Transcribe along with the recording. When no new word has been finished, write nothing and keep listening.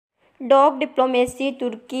Dog diplomacy: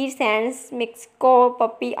 Turkey sends Mexico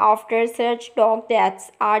puppy after such dog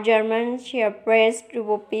deaths. A German Shepherd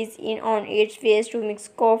puppies in on its way to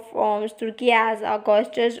Mexico from Turkey as a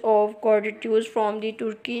gesture of gratitude from the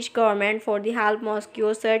Turkish government for the help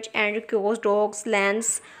Moscow search and rescue dogs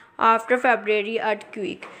lands after February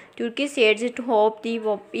earthquake. Turkey says it hoped the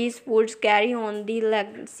puppies would carry on the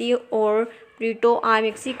legacy or Rito, a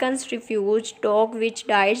Mexican refugee dog which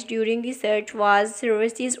died during the search, was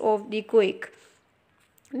services of the quake.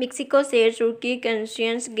 Mexico says Turkey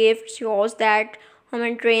conscience gift shows that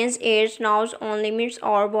humanitarian aid now on limits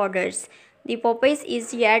or borders. The purpose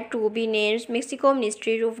is yet to be named. Mexico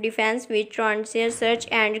Ministry of Defense, which runs search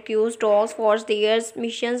and rescue dogs for their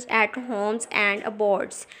missions at homes and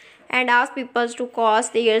aboards, and ask people to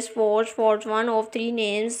cast their force for one of three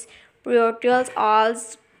names priorities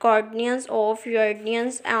as guardians of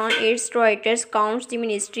guardians on its Twitter accounts. The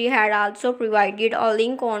ministry had also provided a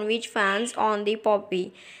link on which fans on the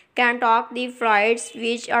puppy can talk the flights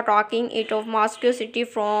which are talking it of Moscow City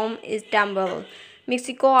from Istanbul.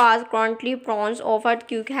 Mexico is currently prone of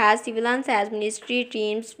earthquake has civilians as ministry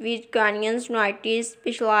teams with Ghanaians United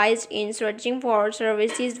specialized in searching for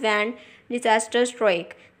services when disaster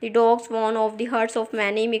strike. The dogs one of the hearts of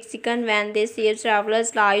many Mexicans when they saved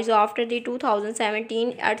travelers' lives after the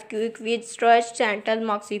 2017 earthquake which struck central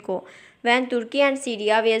Mexico. When Turkey and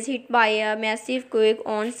Syria was hit by a massive quake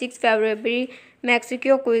on 6 February,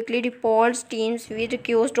 Mexico quickly deployed teams with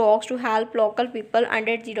rescue dogs to help local people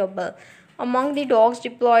under the rubble. Among the dogs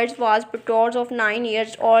deployed was patrols of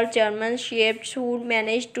 9-year-old German Shepherds who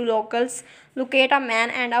managed to locate a man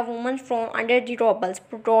and a woman from under the rubble.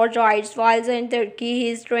 Patrol rides while in Turkey.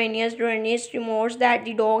 His trainers reports that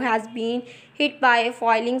the dog has been hit by a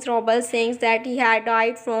falling rubble, saying that he had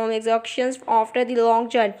died from exhaustion after the long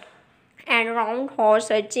journey and round horse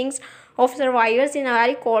searchings of survivors in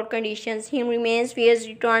very cold conditions. He remains where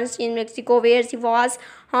he returns in Mexico, where he was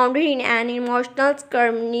hounded in an emotional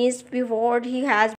skirmish before he has